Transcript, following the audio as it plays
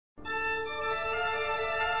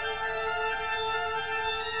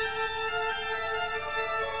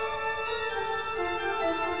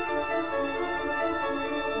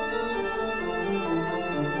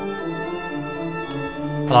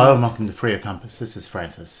Hello and welcome to Free Your Compass. This is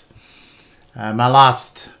Francis. My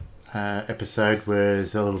last episode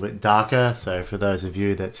was a little bit darker, so for those of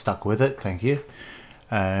you that stuck with it, thank you.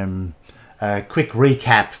 A quick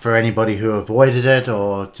recap for anybody who avoided it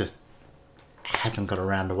or just hasn't got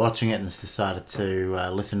around to watching it and has decided to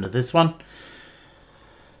listen to this one.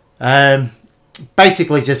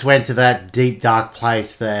 Basically just went to that deep, dark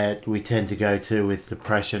place that we tend to go to with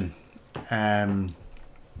depression.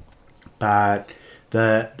 But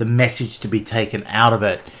the message to be taken out of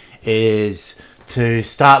it is to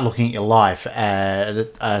start looking at your life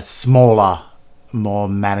at a smaller, more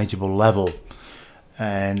manageable level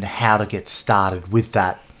and how to get started with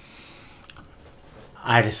that.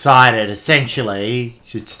 I decided essentially you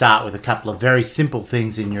should start with a couple of very simple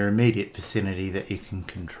things in your immediate vicinity that you can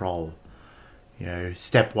control. You know,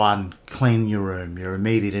 step one, clean your room, your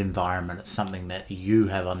immediate environment. It's something that you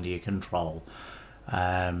have under your control.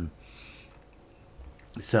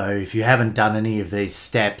 So if you haven't done any of these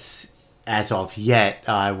steps as of yet,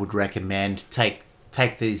 I would recommend take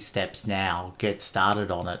these steps now. Get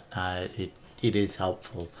started on it. It is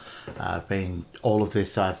helpful. All of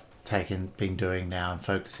this I've been doing now and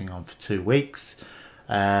focusing on for 2 weeks.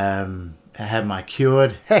 Am I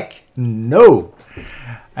cured? Heck no.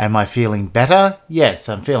 Am I feeling better? Yes,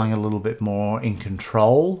 I'm feeling a little bit more in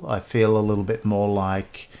control. I feel a little bit more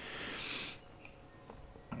like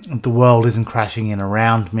the world isn't crashing in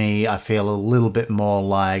around me. I feel a little bit more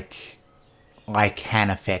like I can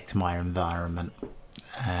affect my environment.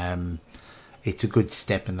 It's a good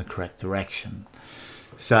step in the correct direction.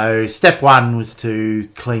 So step one was to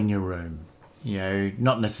clean your room. You know,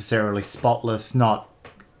 not necessarily spotless, not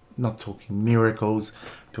talking miracles,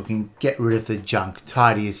 talking get rid of the junk,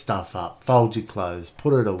 tidy your stuff up, fold your clothes,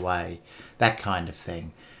 put it away, that kind of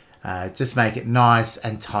thing. Just make it nice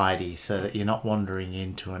and tidy so that you're not wandering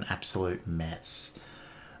into an absolute mess.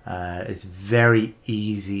 It's very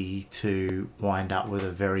easy to wind up with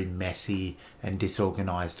a very messy and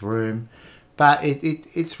disorganized room, but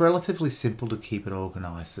it's relatively simple to keep it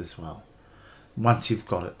organized as well, once you've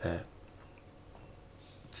got it there.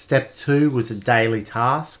 Step 2 was a daily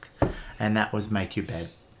task, and that was make your bed.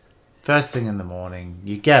 First thing in the morning,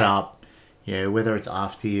 you get up, whether it's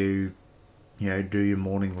after you do your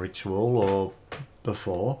morning ritual or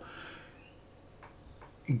before,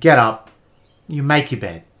 get up, you make your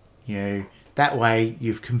bed. That way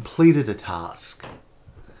you've completed a task.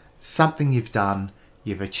 Something you've done,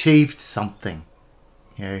 you've achieved something.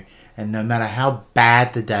 And no matter how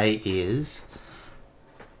bad the day is,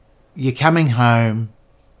 you're coming home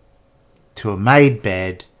to a made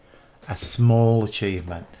bed, a small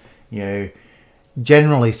achievement.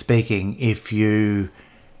 Generally speaking, if you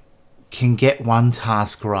can get one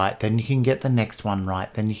task right, then you can get the next one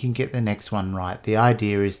right, then you can get the next one right. The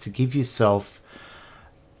idea is to give yourself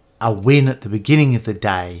a win at the beginning of the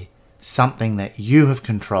day, something that you have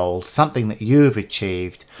controlled, something that you have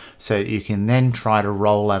achieved, so that you can then try to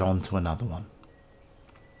roll that onto another one.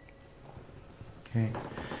 Okay,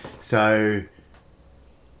 so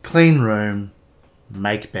clean room,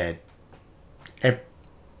 make bed.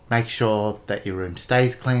 Make sure that your room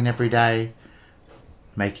stays clean every day.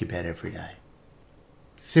 Make your bed every day.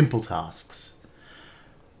 Simple tasks.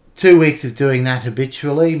 2 weeks of doing that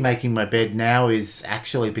habitually, making my bed now is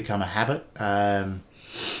actually become a habit.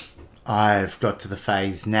 I've got to the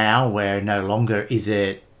phase now where no longer is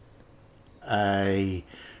it a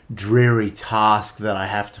dreary task that I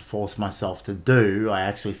have to force myself to do. I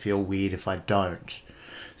actually feel weird if I don't.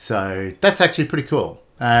 So that's actually pretty cool.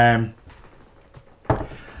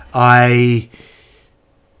 I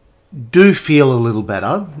do feel a little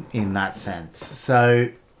better in that sense. So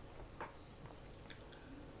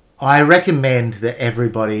I recommend that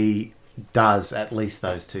everybody does at least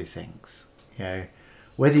those 2 things.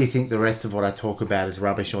 Whether you think the rest of what I talk about is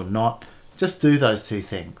rubbish or not, just do those 2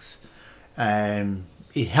 things.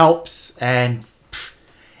 It helps and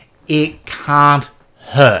it can't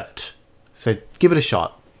hurt. So give it a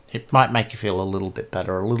shot. It might make you feel a little bit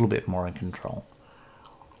better, a little bit more in control.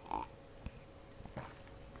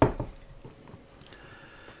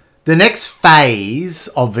 The next phase,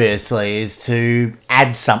 obviously, is to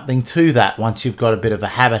add something to that once you've got a bit of a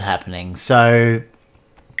habit happening. So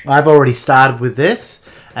I've already started with this,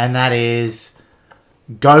 and that is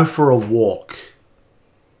go for a walk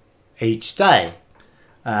each day.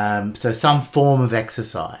 So some form of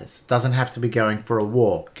exercise. Doesn't have to be going for a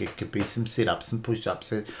walk. It could be some sit-ups, some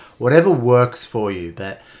push-ups, whatever works for you.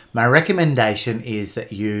 But my recommendation is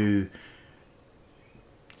that you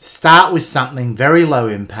start with something very low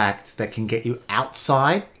impact that can get you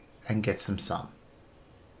outside and get some sun.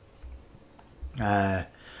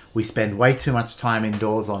 We spend way too much time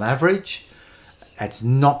indoors on average. It's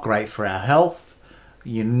not great for our health.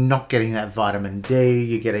 You're not getting that vitamin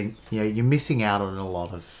D. You're missing out on a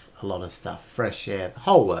lot of stuff. Fresh air, the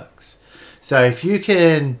whole works. So if you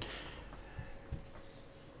can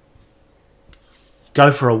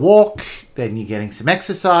go for a walk, then you're getting some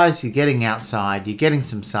exercise, you're getting outside, you're getting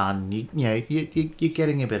some sun, you're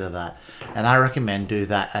getting a bit of that. And I recommend do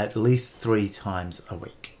that at least 3 times a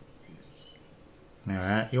week. All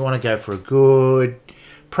right, you want to go for a good,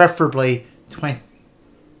 preferably 20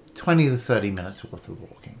 to 30 minutes worth of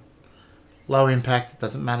walking. Low impact, it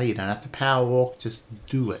doesn't matter, you don't have to power walk, just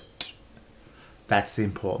do it. That's the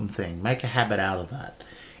important thing. Make a habit out of that.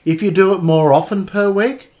 If you do it more often per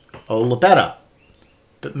week, all the better.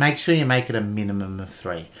 But make sure you make it a minimum of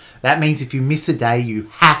 3. That means if you miss a day,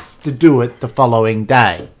 you have to do it the following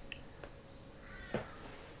day.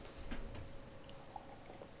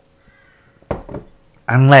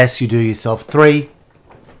 Unless you do yourself 3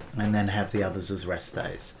 and then have the others as rest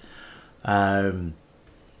days. But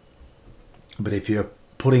if you're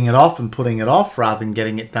putting it off rather than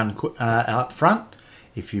getting it done out front,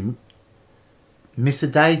 if you miss a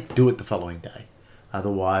day, do it the following day.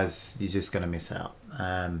 Otherwise, you're just going to miss out.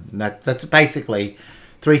 That's basically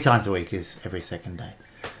 3 times a week is every second day.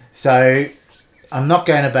 So I'm not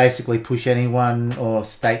going to basically push anyone or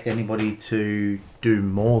state anybody to do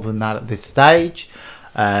more than that at this stage.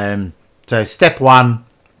 So step 1,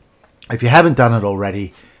 if you haven't done it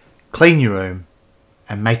already, clean your room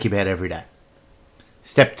and make your bed every day.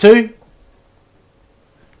 Step 2,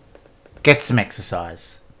 get some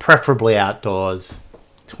exercise, preferably outdoors,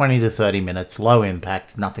 20 to 30 minutes, low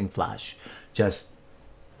impact, nothing flash. Just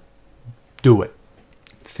do it.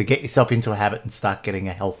 It's to get yourself into a habit and start getting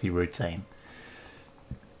a healthy routine.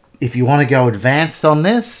 If you want to go advanced on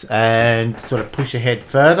this and sort of push ahead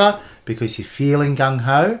further because you're feeling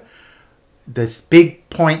gung-ho, this big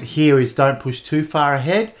point here is don't push too far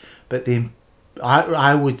ahead. But then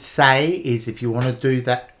I would say is if you want to do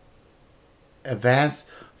that advanced,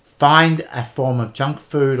 find a form of junk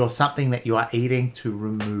food or something that you are eating to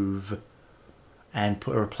remove and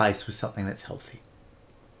replace with something that's healthy.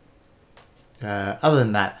 Other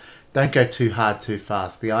than that, don't go too hard too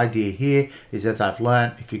fast. The idea here is, as I've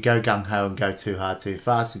learned, if you go gung-ho and go too hard too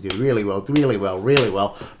fast, you do really well,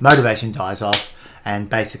 motivation dies off, and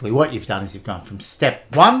basically what you've done is you've gone from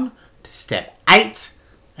step 1 to step 8,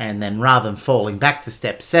 and then rather than falling back to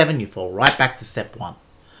step 7, you fall right back to step 1.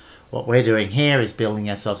 What we're doing here is building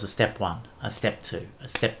ourselves a step 1, a step 2, a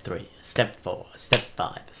step 3, a step 4, a step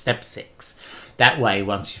 5, a step 6. That way,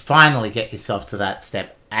 once you finally get yourself to that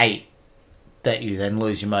step 8, that you then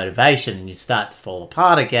lose your motivation and you start to fall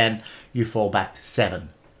apart again, you fall back to 7,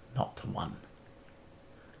 not to 1.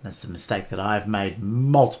 That's a mistake that I've made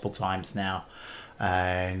multiple times now,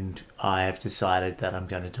 and I have decided that I'm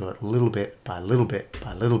going to do it little bit by little bit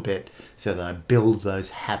by little bit so that I build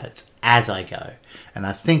those habits as I go. And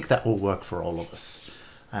I think that will work for all of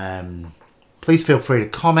us. Please feel free to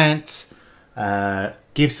comment,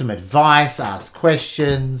 give some advice, ask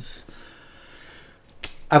questions.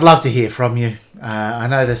 I'd love to hear from you. I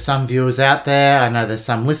know there's some viewers out there. I know there's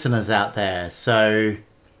some listeners out there. So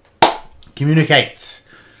communicate.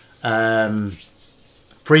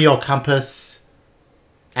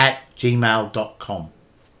 freeyourcompass@gmail.com.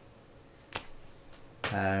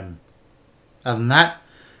 Other than that,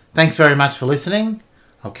 thanks very much for listening.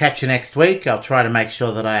 I'll catch you next week. I'll try to make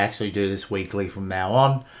sure that I actually do this weekly from now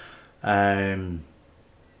on.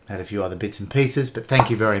 Had a few other bits and pieces, but thank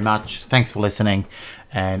you very much. Thanks for listening,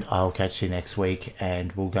 and I'll catch you next week,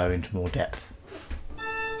 and we'll go into more depth.